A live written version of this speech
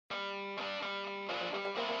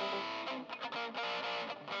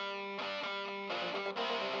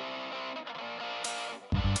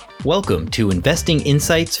Welcome to Investing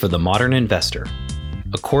Insights for the Modern Investor,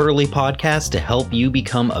 a quarterly podcast to help you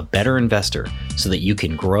become a better investor so that you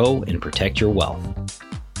can grow and protect your wealth.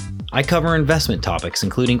 I cover investment topics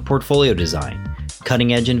including portfolio design,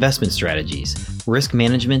 cutting-edge investment strategies, risk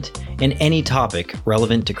management, and any topic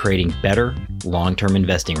relevant to creating better long-term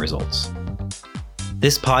investing results.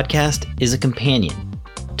 This podcast is a companion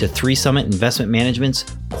to 3 Summit Investment Management's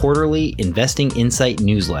quarterly Investing Insight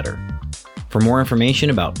newsletter. For more information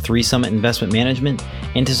about 3 Summit Investment Management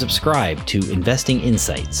and to subscribe to Investing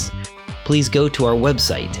Insights, please go to our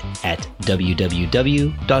website at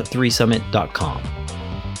www.3summit.com.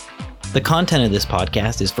 The content of this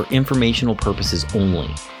podcast is for informational purposes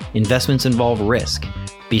only. Investments involve risk.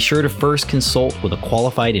 Be sure to first consult with a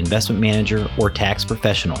qualified investment manager or tax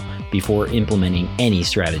professional before implementing any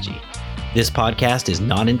strategy. This podcast is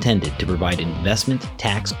not intended to provide investment,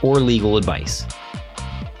 tax, or legal advice.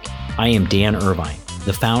 I am Dan Irvine,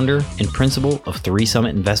 the founder and principal of 3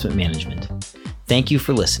 Summit Investment Management. Thank you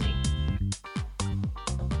for listening.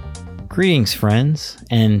 Greetings, friends,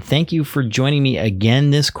 and thank you for joining me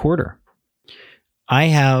again this quarter. I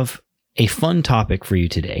have a fun topic for you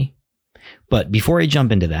today, but before I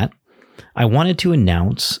jump into that, I wanted to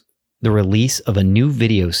announce the release of a new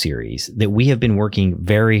video series that we have been working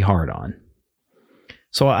very hard on.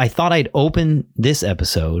 So I thought I'd open this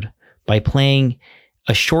episode by playing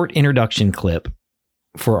a short introduction clip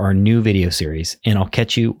for our new video series, and I'll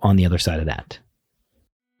catch you on the other side of that.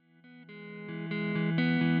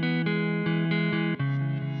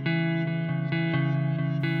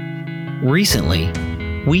 Recently,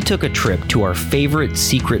 we took a trip to our favorite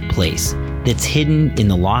secret place that's hidden in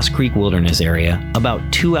the Lost Creek Wilderness area about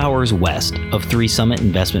 2 hours west of 3 Summit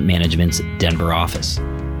Investment Management's Denver office.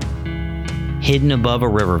 Hidden above a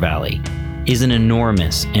river valley is an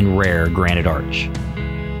enormous and rare granite arch.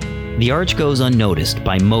 The arch goes unnoticed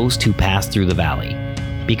by most who pass through the valley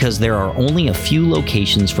because there are only a few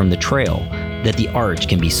locations from the trail that the arch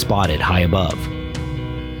can be spotted high above.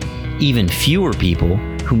 Even fewer people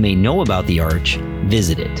who may know about the arch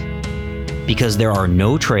visit it because there are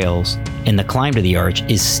no trails and the climb to the arch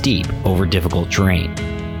is steep over difficult terrain.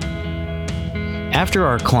 After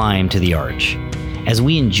our climb to the arch, as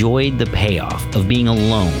we enjoyed the payoff of being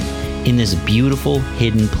alone in this beautiful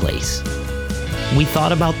hidden place, we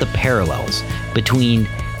thought about the parallels between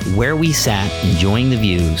where we sat enjoying the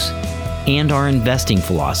views and our investing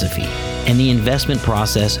philosophy and the investment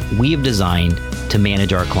process we have designed to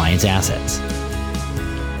manage our clients' assets.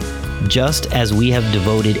 Just as we have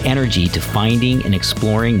devoted energy to finding and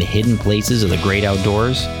exploring the hidden places of the great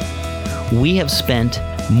outdoors, we have spent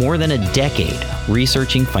more than a decade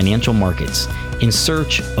researching financial markets in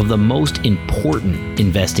search of the most important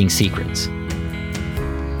investing secrets.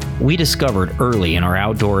 We discovered early in our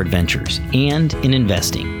outdoor adventures and in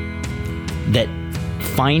investing that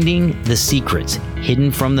finding the secrets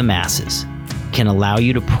hidden from the masses can allow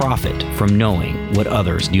you to profit from knowing what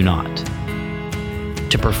others do not.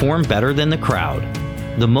 To perform better than the crowd,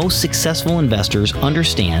 the most successful investors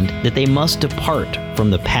understand that they must depart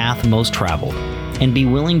from the path most traveled and be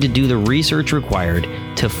willing to do the research required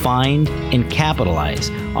to find and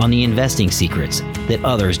capitalize on the investing secrets that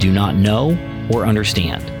others do not know or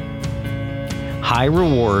understand. High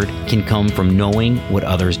reward can come from knowing what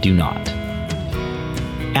others do not.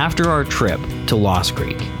 After our trip to Lost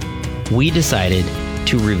Creek, we decided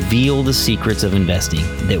to reveal the secrets of investing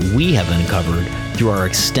that we have uncovered through our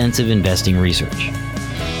extensive investing research.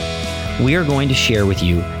 We are going to share with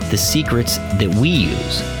you the secrets that we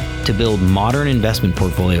use to build modern investment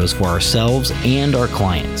portfolios for ourselves and our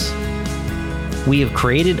clients. We have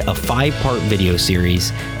created a 5-part video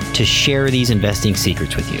series to share these investing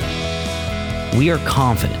secrets with you. We are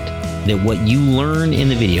confident that what you learn in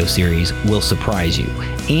the video series will surprise you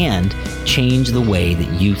and change the way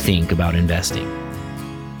that you think about investing.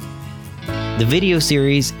 The video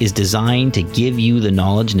series is designed to give you the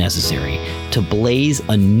knowledge necessary to blaze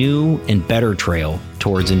a new and better trail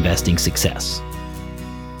towards investing success.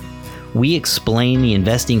 We explain the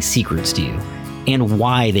investing secrets to you and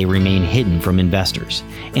why they remain hidden from investors.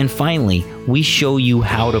 And finally, we show you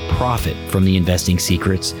how to profit from the investing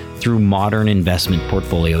secrets through modern investment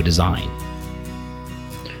portfolio design.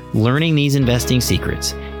 Learning these investing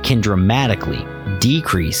secrets can dramatically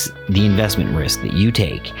decrease the investment risk that you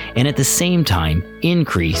take and at the same time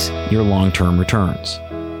increase your long-term returns.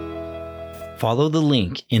 Follow the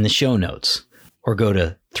link in the show notes or go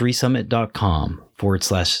to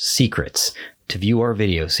 3summit.com/secrets to view our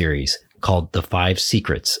video series called The 5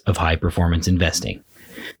 Secrets of High Performance Investing,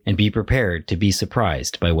 and be prepared to be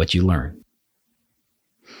surprised by what you learn.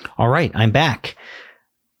 All right, I'm back.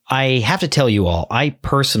 I have to tell you all, I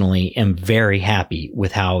personally am very happy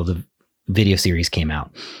with how the video series came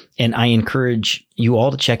out. And I encourage you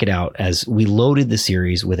all to check it out as we loaded the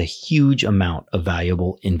series with a huge amount of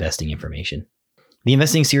valuable investing information. The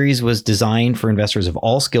investing series was designed for investors of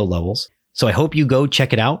all skill levels. So I hope you go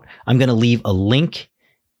check it out. I'm going to leave a link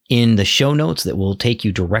in the show notes that will take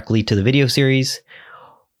you directly to the video series.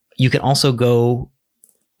 You can also go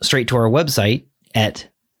straight to our website at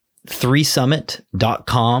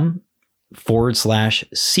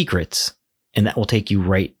 3summit.com/secrets, and that will take you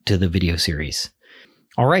right to the video series.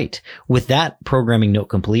 All right. With that programming note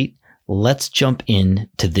complete, let's jump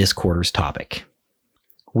into this quarter's topic.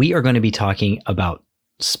 We are going to be talking about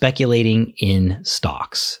speculating in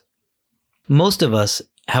stocks. Most of us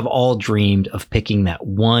have all dreamed of picking that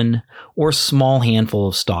one or small handful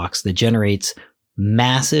of stocks that generates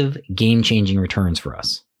massive game-changing returns for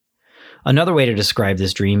us. Another way to describe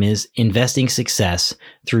this dream is investing success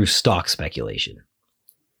through stock speculation.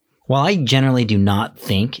 While I generally do not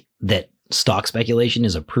think that stock speculation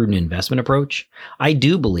is a prudent investment approach, I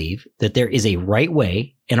do believe that there is a right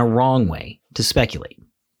way and a wrong way to speculate.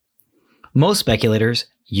 Most speculators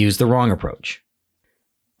use the wrong approach.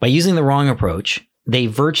 By using the wrong approach, they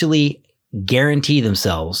virtually guarantee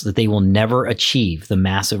themselves that they will never achieve the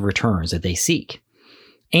massive returns that they seek.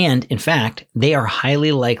 And in fact, they are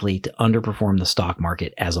highly likely to underperform the stock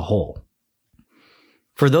market as a whole.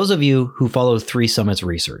 For those of you who follow 3 Summit's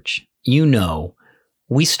research, you know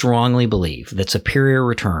we strongly believe that superior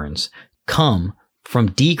returns come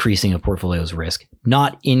from decreasing a portfolio's risk,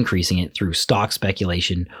 not increasing it through stock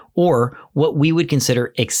speculation or what we would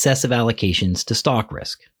consider excessive allocations to stock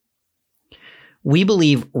risk. We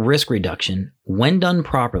believe risk reduction, when done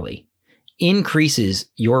properly, increases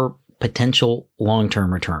your potential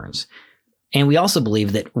long-term returns. And we also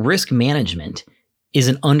believe that risk management is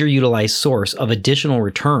an underutilized source of additional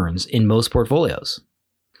returns in most portfolios.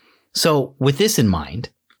 So with this in mind,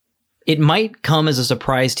 it might come as a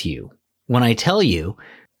surprise to you when I tell you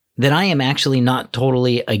that I am actually not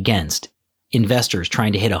totally against investors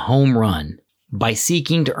trying to hit a home run by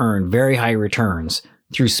seeking to earn very high returns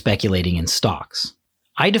through speculating in stocks.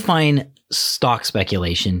 I define stock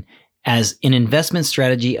speculation as an investment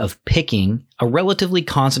strategy of picking a relatively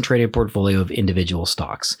concentrated portfolio of individual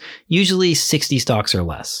stocks, usually 60 stocks or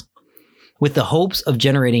less, with the hopes of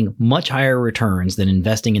generating much higher returns than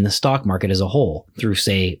investing in the stock market as a whole through,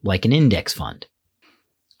 say, like an index fund.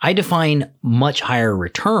 I define much higher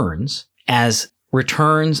returns as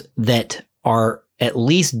returns that are at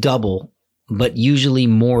least double, but usually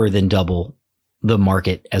more than double the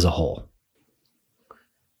market as a whole.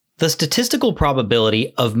 The statistical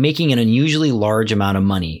probability of making an unusually large amount of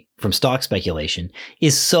money from stock speculation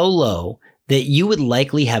is so low that you would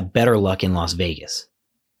likely have better luck in Las Vegas.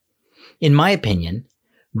 In my opinion,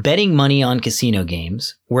 betting money on casino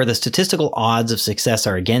games, where the statistical odds of success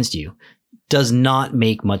are against you, does not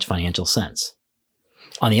make much financial sense.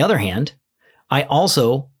 On the other hand, I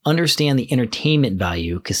also understand the entertainment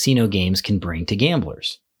value casino games can bring to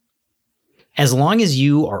gamblers. As long as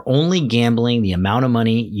you are only gambling the amount of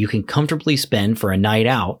money you can comfortably spend for a night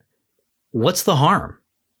out, what's the harm?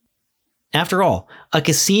 After all, a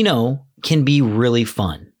casino can be really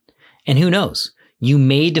fun. And who knows, you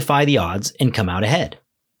may defy the odds and come out ahead.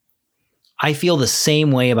 I feel the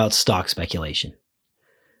same way about stock speculation.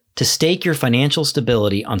 To stake your financial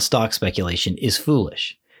stability on stock speculation is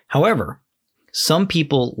foolish. However, some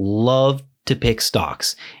people love to pick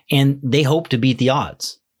stocks and they hope to beat the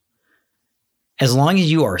odds. As long as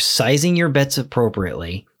you are sizing your bets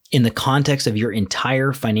appropriately in the context of your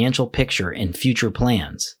entire financial picture and future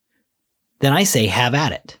plans, then I say have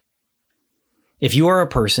at it. If you are a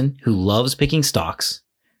person who loves picking stocks,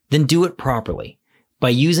 then do it properly by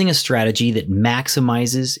using a strategy that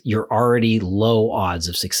maximizes your already low odds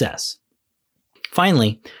of success.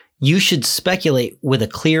 Finally, you should speculate with a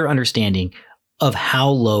clear understanding of how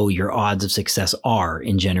low your odds of success are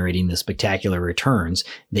in generating the spectacular returns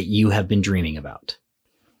that you have been dreaming about.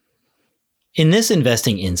 In this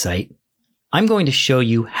investing insight, I'm going to show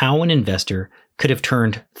you how an investor could have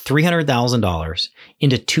turned $300,000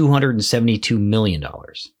 into $272 million,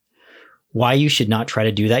 why you should not try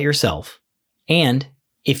to do that yourself, and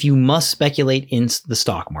if you must speculate in the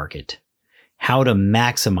stock market, how to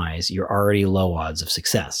maximize your already low odds of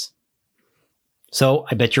success. So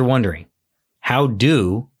I bet you're wondering, how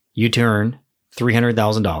do you turn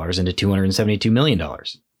 $300,000 into $272 million?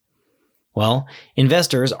 Well,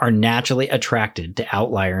 investors are naturally attracted to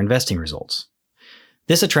outlier investing results.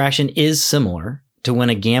 This attraction is similar to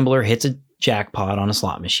when a gambler hits a jackpot on a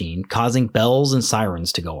slot machine, causing bells and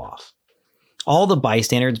sirens to go off. All the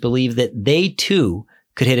bystanders believe that they too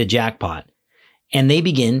could hit a jackpot, and they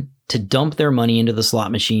begin to dump their money into the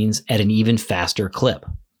slot machines at an even faster clip.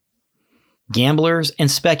 Gamblers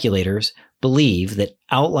and speculators believe that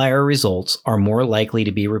outlier results are more likely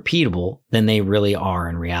to be repeatable than they really are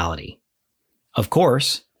in reality. Of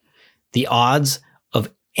course, the odds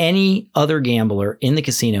of any other gambler in the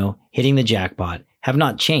casino hitting the jackpot have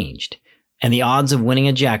not changed, and the odds of winning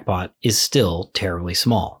a jackpot is still terribly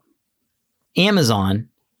small. Amazon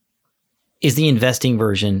is the investing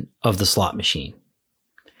version of the slot machine.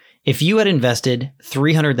 If you had invested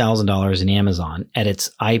 $300,000 in Amazon at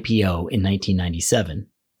its IPO in 1997,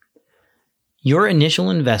 your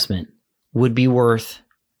initial investment would be worth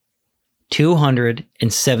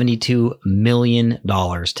 $272 million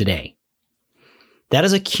today. That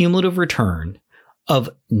is a cumulative return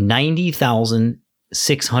of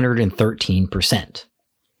 90,613%.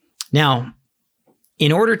 Now,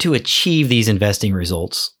 in order to achieve these investing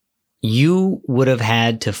results, you would have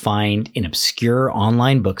had to find an obscure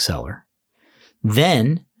online bookseller,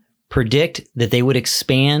 then predict that they would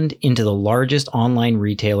expand into the largest online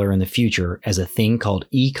retailer in the future as a thing called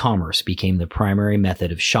e-commerce became the primary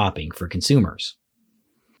method of shopping for consumers.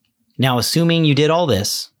 Now, assuming you did all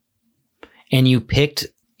this and you picked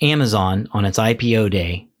Amazon on its IPO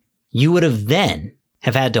day, you would have then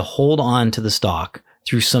have had to hold on to the stock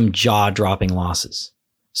through some jaw-dropping losses.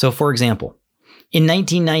 So, for example, in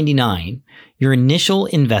 1999, your initial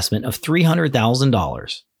investment of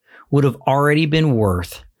 $300,000 would have already been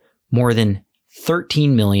worth more than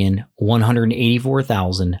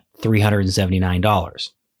 $13,184,379.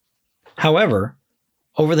 However,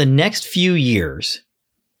 over the next few years,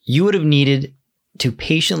 you would have needed to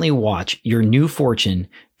patiently watch your new fortune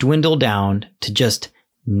dwindle down to just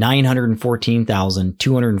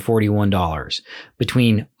 $914,241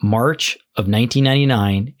 between March of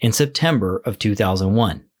 1999 and September of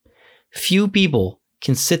 2001. Few people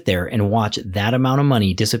can sit there and watch that amount of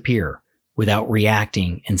money disappear without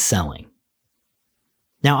reacting and selling.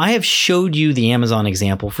 Now, I have showed you the Amazon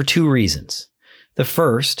example for two reasons. The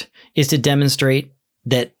first is to demonstrate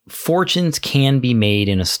that fortunes can be made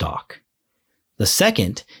in a stock. The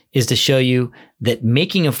second is to show you that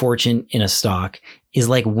making a fortune in a stock is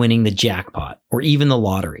like winning the jackpot or even the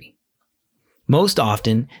lottery. Most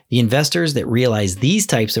often, the investors that realize these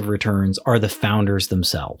types of returns are the founders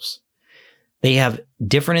themselves. They have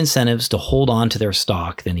different incentives to hold on to their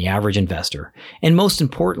stock than the average investor, and most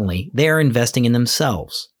importantly, they are investing in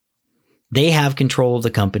themselves. They have control of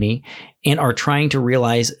the company and are trying to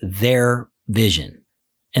realize their vision.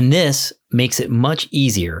 And this makes it much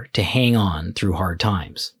easier to hang on through hard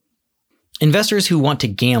times. Investors who want to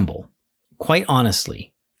gamble, quite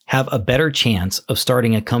honestly, have a better chance of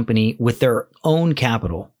starting a company with their own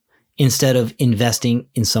capital instead of investing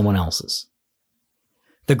in someone else's.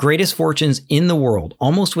 The greatest fortunes in the world,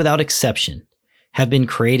 almost without exception, have been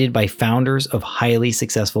created by founders of highly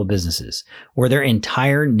successful businesses where their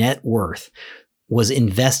entire net worth was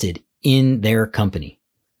invested in their company.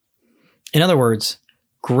 In other words,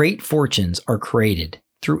 great fortunes are created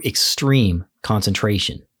through extreme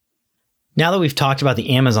concentration. Now that we've talked about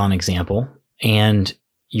the Amazon example, and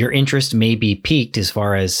your interest may be piqued as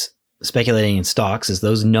far as speculating in stocks, as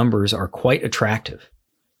those numbers are quite attractive.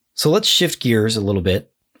 So let's shift gears a little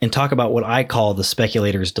bit and talk about what I call the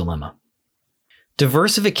speculator's dilemma.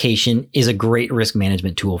 Diversification is a great risk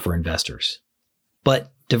management tool for investors,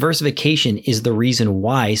 but diversification is the reason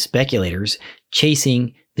why speculators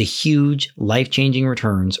chasing the huge, life-changing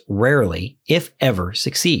returns rarely, if ever,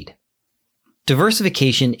 succeed.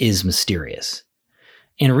 Diversification is mysterious,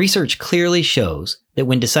 and research clearly shows that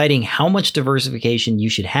when deciding how much diversification you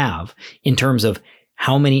should have in terms of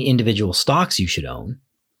how many individual stocks you should own,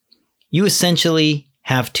 you essentially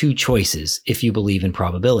have two choices if you believe in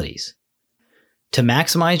probabilities. To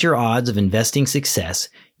maximize your odds of investing success,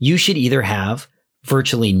 you should either have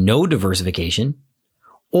virtually no diversification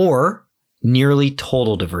or nearly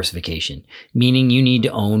total diversification, meaning you need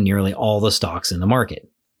to own nearly all the stocks in the market.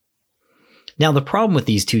 Now, the problem with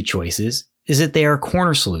these two choices is that they are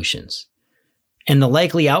corner solutions, and the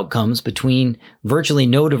likely outcomes between virtually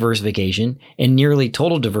no diversification and nearly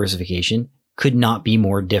total diversification could not be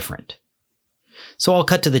more different. So I'll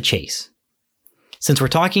cut to the chase. Since we're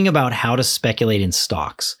talking about how to speculate in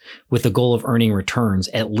stocks with the goal of earning returns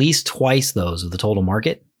at least twice those of the total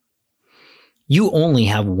market, you only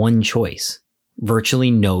have one choice: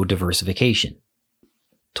 virtually no diversification.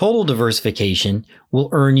 Total diversification will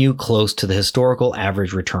earn you close to the historical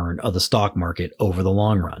average return of the stock market over the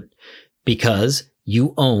long run, because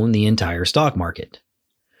you own the entire stock market.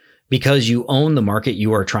 Because you own the market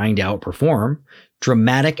you are trying to outperform,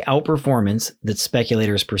 dramatic outperformance that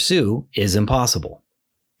speculators pursue is impossible.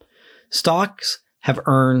 stocks have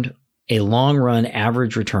earned a long-run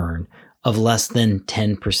average return of less than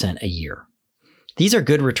 10% a year. These are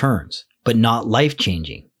good returns, but not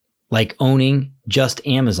life-changing, like owning just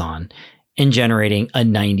Amazon and generating a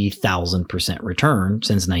 90,000% return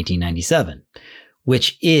since 1997,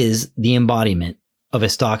 which is the embodiment of a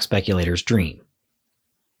stock speculator's dream.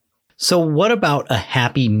 So what about a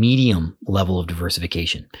happy medium level of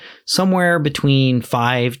diversification? Somewhere between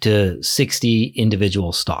 5 to 60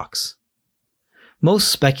 individual stocks.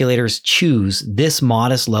 Most speculators choose this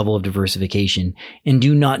modest level of diversification and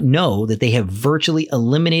do not know that they have virtually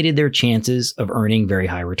eliminated their chances of earning very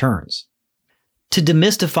high returns. To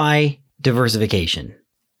demystify diversification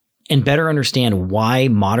and better understand why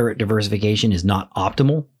moderate diversification is not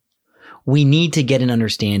optimal, we need to get an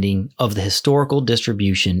understanding of the historical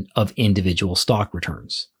distribution of individual stock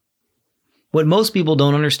returns. What most people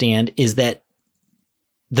don't understand is that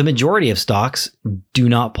the majority of stocks do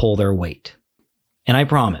not pull their weight. And I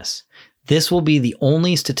promise, this will be the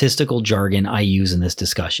only statistical jargon I use in this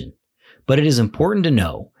discussion. But it is important to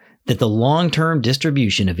know that the long-term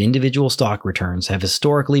distribution of individual stock returns have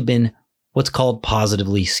historically been what's called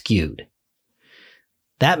positively skewed.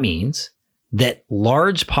 That means that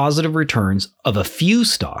large positive returns of a few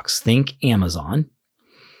stocks, think Amazon,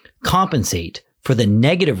 compensate for the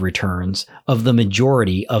negative returns of the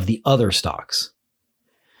majority of the other stocks.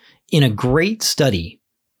 In a great study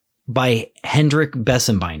by Hendrik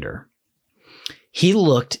Bessembinder, he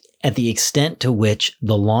looked at the extent to which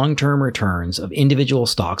the long-term returns of individual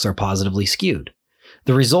stocks are positively skewed.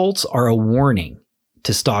 The results are a warning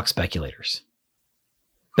to stock speculators.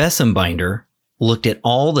 Bessembinder looked at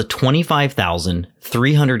all the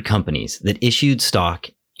 25,300 companies that issued stock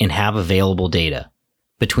and have available data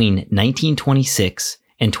between 1926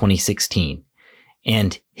 and 2016,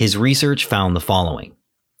 and his research found the following.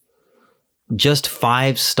 Just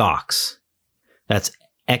 5 stocks, that's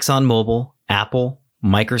ExxonMobil, Apple,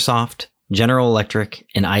 Microsoft, General Electric,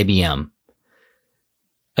 and IBM,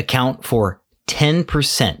 account for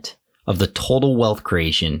 10% of the total wealth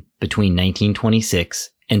creation between 1926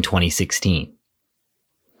 and 2016.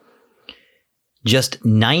 Just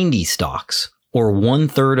 90 stocks, or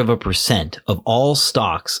 1/3% of all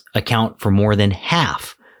stocks, account for more than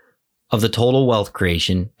half of the total wealth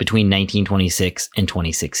creation between 1926 and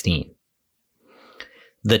 2016.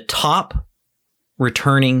 The top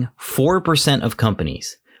returning 4% of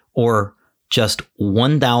companies, or just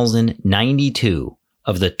 1,092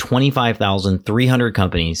 of the 25,300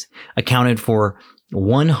 companies, accounted for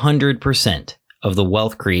 100% of the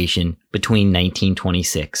wealth creation between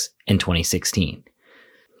 1926 and 2016.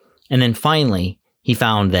 And then finally, he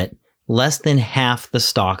found that less than half the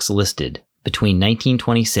stocks listed between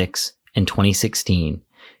 1926 and 2016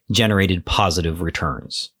 generated positive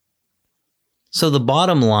returns. So the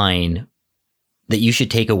bottom line that you should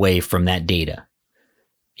take away from that data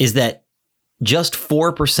is that just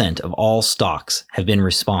 4% of all stocks have been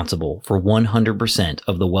responsible for 100%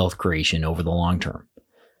 of the wealth creation over the long term.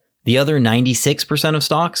 The other 96% of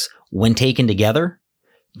stocks, when taken together,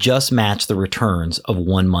 just match the returns of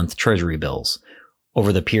 1-month treasury bills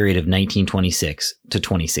over the period of 1926 to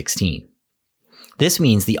 2016. This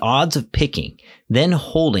means the odds of picking, then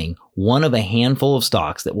holding one of a handful of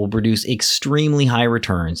stocks that will produce extremely high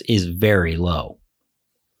returns is very low.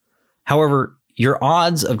 However, your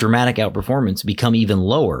odds of dramatic outperformance become even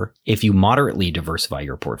lower if you moderately diversify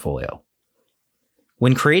your portfolio.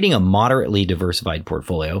 When creating a moderately diversified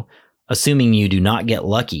portfolio, assuming you do not get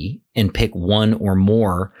lucky and pick one or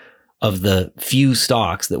more of the few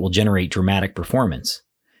stocks that will generate dramatic performance,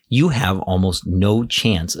 you have almost no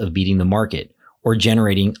chance of beating the market or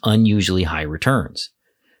generating unusually high returns,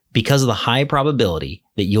 because of the high probability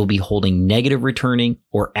that you'll be holding negative returning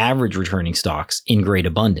or average returning stocks in great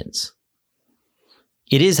abundance.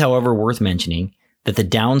 It is, however, worth mentioning that the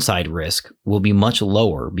downside risk will be much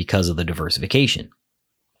lower because of the diversification.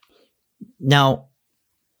 Now,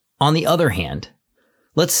 on the other hand,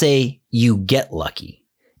 let's say you get lucky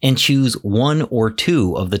and choose 1 or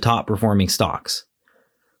 2 of the top performing stocks.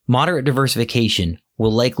 Moderate diversification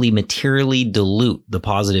will likely materially dilute the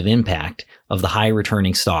positive impact of the high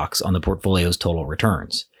returning stocks on the portfolio's total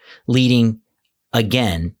returns, leading,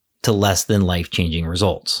 again, to less than life-changing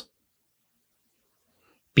results.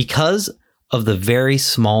 Because of the very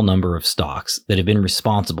small number of stocks that have been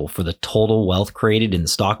responsible for the total wealth created in the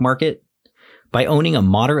stock market, by owning a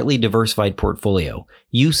moderately diversified portfolio,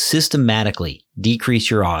 you systematically decrease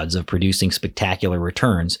your odds of producing spectacular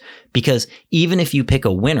returns, because even if you pick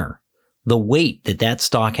a winner, the weight that that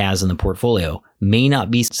stock has in the portfolio may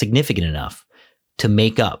not be significant enough to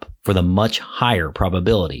make up for the much higher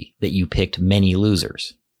probability that you picked many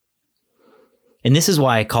losers. And this is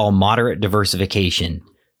why I call moderate diversification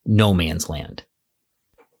no man's land.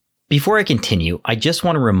 Before I continue, I just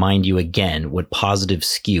want to remind you again what positive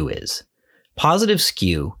skew is. Positive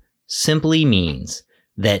skew simply means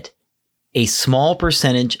that a small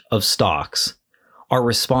percentage of stocks are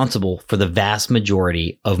responsible for the vast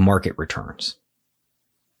majority of market returns.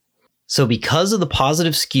 So because of the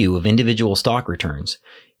positive skew of individual stock returns,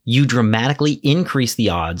 you dramatically increase the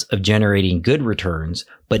odds of generating good returns,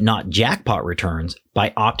 but not jackpot returns,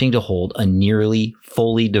 by opting to hold a nearly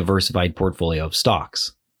fully diversified portfolio of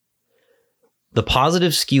stocks. The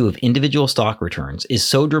positive skew of individual stock returns is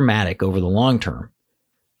so dramatic over the long term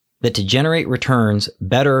that to generate returns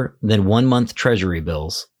better than 1-month treasury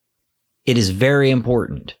bills, it is very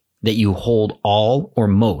important that you hold all or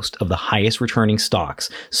most of the highest returning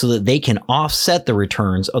stocks so that they can offset the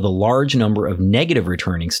returns of the large number of negative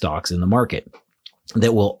returning stocks in the market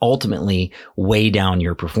that will ultimately weigh down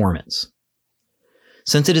your performance.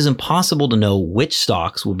 Since it is impossible to know which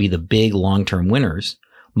stocks will be the big long-term winners,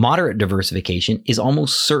 moderate diversification is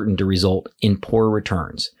almost certain to result in poor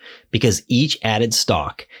returns because each added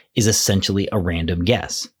stock is essentially a random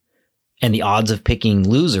guess. And the odds of picking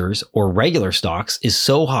losers or regular stocks is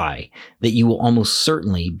so high that you will almost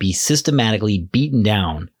certainly be systematically beaten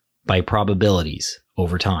down by probabilities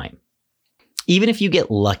over time. Even if you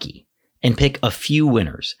get lucky and pick a few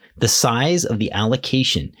winners, the size of the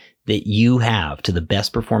allocation that you have to the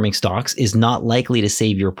best performing stocks is not likely to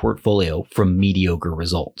save your portfolio from mediocre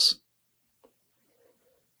results.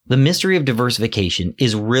 The mystery of diversification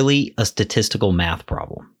is really a statistical math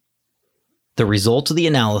problem. The results of the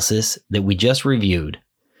analysis that we just reviewed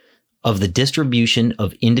of the distribution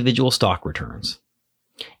of individual stock returns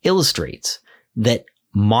illustrates that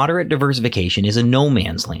moderate diversification is a no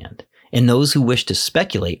man's land, and those who wish to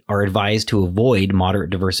speculate are advised to avoid moderate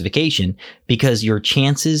diversification because your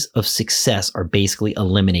chances of success are basically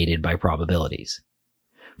eliminated by probabilities.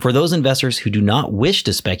 For those investors who do not wish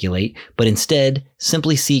to speculate, but instead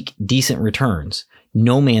simply seek decent returns,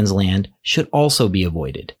 no man's land should also be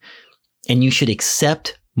avoided. And you should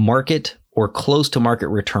accept market or close to market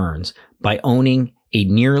returns by owning a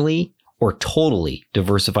nearly or totally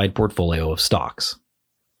diversified portfolio of stocks.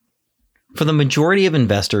 For the majority of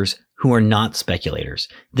investors who are not speculators,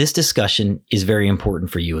 this discussion is very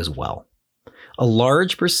important for you as well. A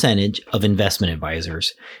large percentage of investment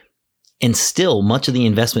advisors, and still much of the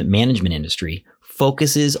investment management industry,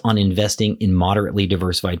 focuses on investing in moderately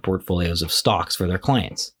diversified portfolios of stocks for their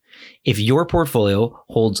clients. If your portfolio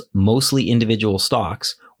holds mostly individual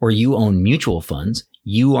stocks or you own mutual funds,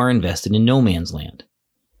 you are invested in no man's land.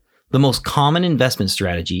 The most common investment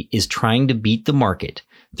strategy is trying to beat the market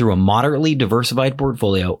through a moderately diversified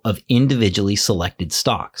portfolio of individually selected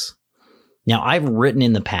stocks. Now, I've written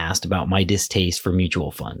in the past about my distaste for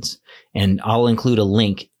mutual funds, and I'll include a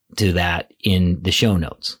link to that in the show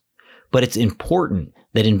notes. But it's important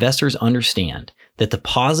that investors understand that the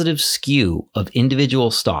positive skew of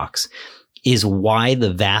individual stocks is why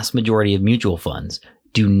the vast majority of mutual funds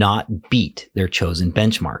do not beat their chosen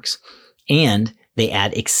benchmarks, and they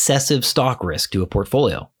add excessive stock risk to a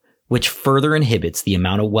portfolio, which further inhibits the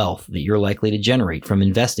amount of wealth that you're likely to generate from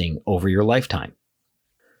investing over your lifetime.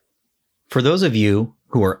 For those of you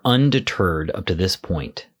who are undeterred up to this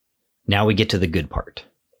point, now we get to the good part.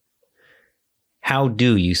 How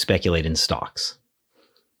do you speculate in stocks?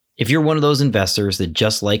 If you're one of those investors that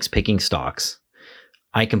just likes picking stocks,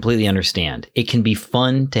 I completely understand. It can be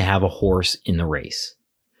fun to have a horse in the race.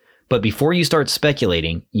 But before you start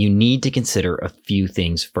speculating, you need to consider a few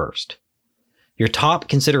things first. Your top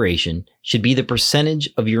consideration should be the percentage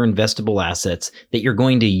of your investable assets that you're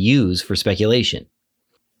going to use for speculation.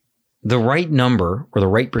 The right number or the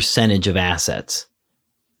right percentage of assets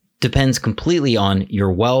depends completely on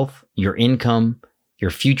your wealth, your income, your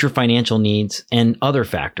future financial needs, and other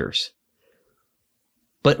factors.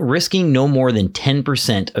 But risking no more than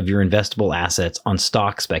 10% of your investable assets on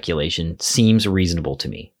stock speculation seems reasonable to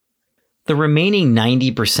me. The remaining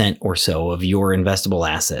 90% or so of your investable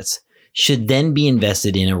assets should then be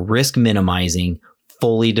invested in a risk-minimizing,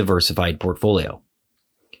 fully diversified portfolio.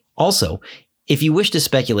 Also, if you wish to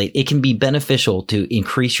speculate, it can be beneficial to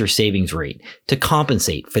increase your savings rate to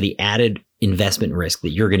compensate for the added investment risk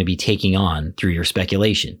that you're going to be taking on through your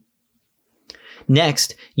speculation.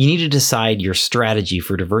 Next, you need to decide your strategy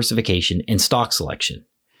for diversification and stock selection.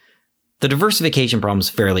 The diversification problem is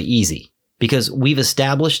fairly easy because we've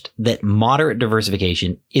established that moderate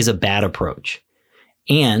diversification is a bad approach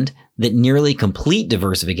and that nearly complete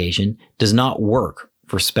diversification does not work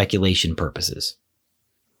for speculation purposes.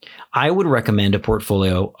 I would recommend a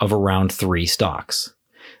portfolio of around 3 stocks.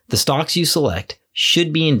 The stocks you select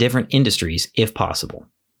should be in different industries if possible.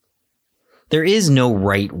 There is no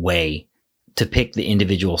right way to pick the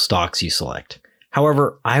individual stocks you select.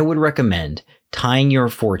 However, I would recommend tying your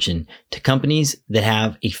fortune to companies that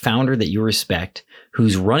have a founder that you respect,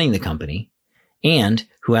 who's running the company, and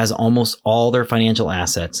who has almost all their financial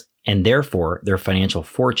assets and therefore their financial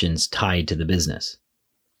fortunes tied to the business.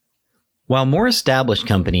 While more established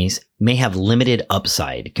companies may have limited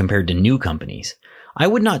upside compared to new companies, I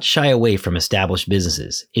would not shy away from established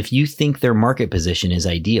businesses if you think their market position is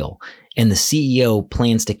ideal and the CEO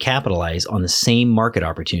plans to capitalize on the same market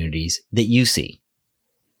opportunities that you see.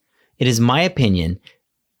 It is my opinion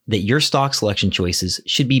that your stock selection choices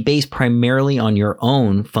should be based primarily on your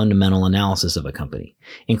own fundamental analysis of a company,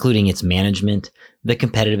 including its management, the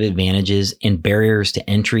competitive advantages and barriers to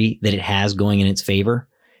entry that it has going in its favor,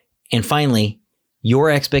 and finally, your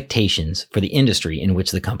expectations for the industry in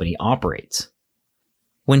which the company operates.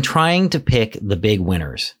 When trying to pick the big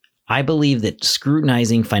winners, I believe that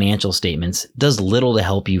scrutinizing financial statements does little to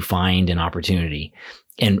help you find an opportunity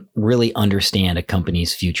and really understand a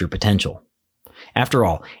company's future potential. After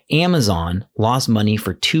all, Amazon lost money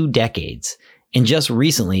for 2 decades and just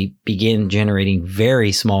recently began generating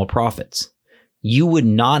very small profits. You would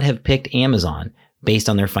not have picked Amazon based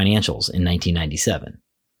on their financials in 1997.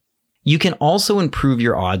 You can also improve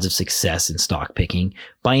your odds of success in stock picking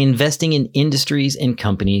by investing in industries and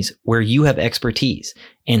companies where you have expertise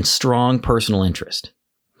and strong personal interest.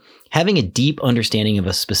 Having a deep understanding of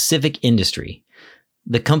a specific industry,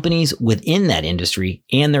 the companies within that industry,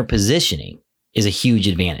 and their positioning is a huge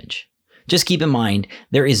advantage. Just keep in mind,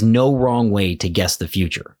 there is no wrong way to guess the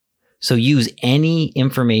future. So use any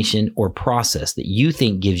information or process that you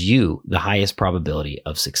think gives you the highest probability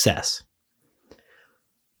of success.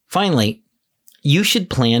 Finally, you should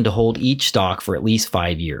plan to hold each stock for at least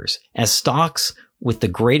 5 years, as stocks with the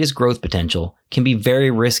greatest growth potential can be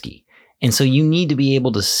very risky. And so you need to be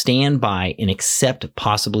able to stand by and accept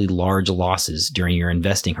possibly large losses during your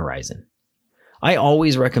investing horizon. I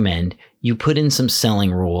always recommend you put in some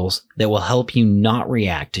selling rules that will help you not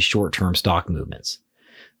react to short-term stock movements.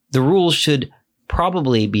 The rules should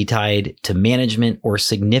probably be tied to management or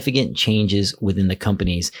significant changes within the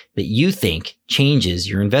companies that you think changes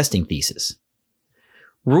your investing thesis.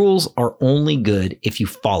 Rules are only good if you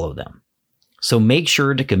follow them. So make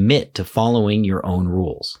sure to commit to following your own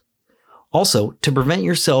rules. Also, to prevent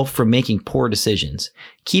yourself from making poor decisions,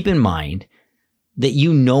 keep in mind that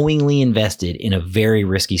you knowingly invested in a very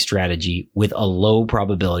risky strategy with a low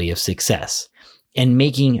probability of success, and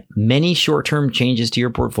making many short-term changes to your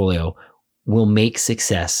portfolio will make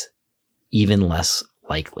success even less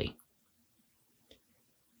likely.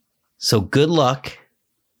 So good luck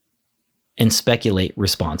and speculate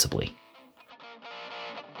responsibly.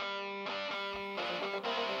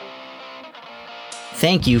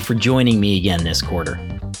 Thank you for joining me again this quarter.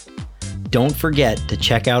 Don't forget to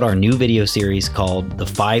check out our new video series called The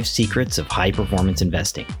 5 Secrets of High Performance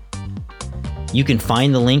Investing. You can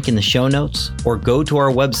find the link in the show notes or go to our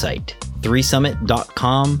website,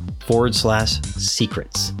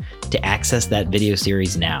 3summit.com/secrets to access that video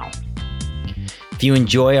series now. If you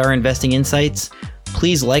enjoy our investing insights,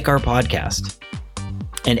 please like our podcast.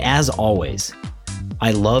 And as always,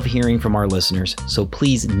 I love hearing from our listeners, so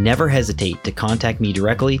please never hesitate to contact me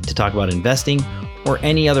directly to talk about investing or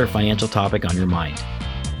any other financial topic on your mind.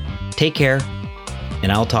 Take care,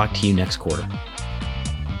 and I'll talk to you next quarter.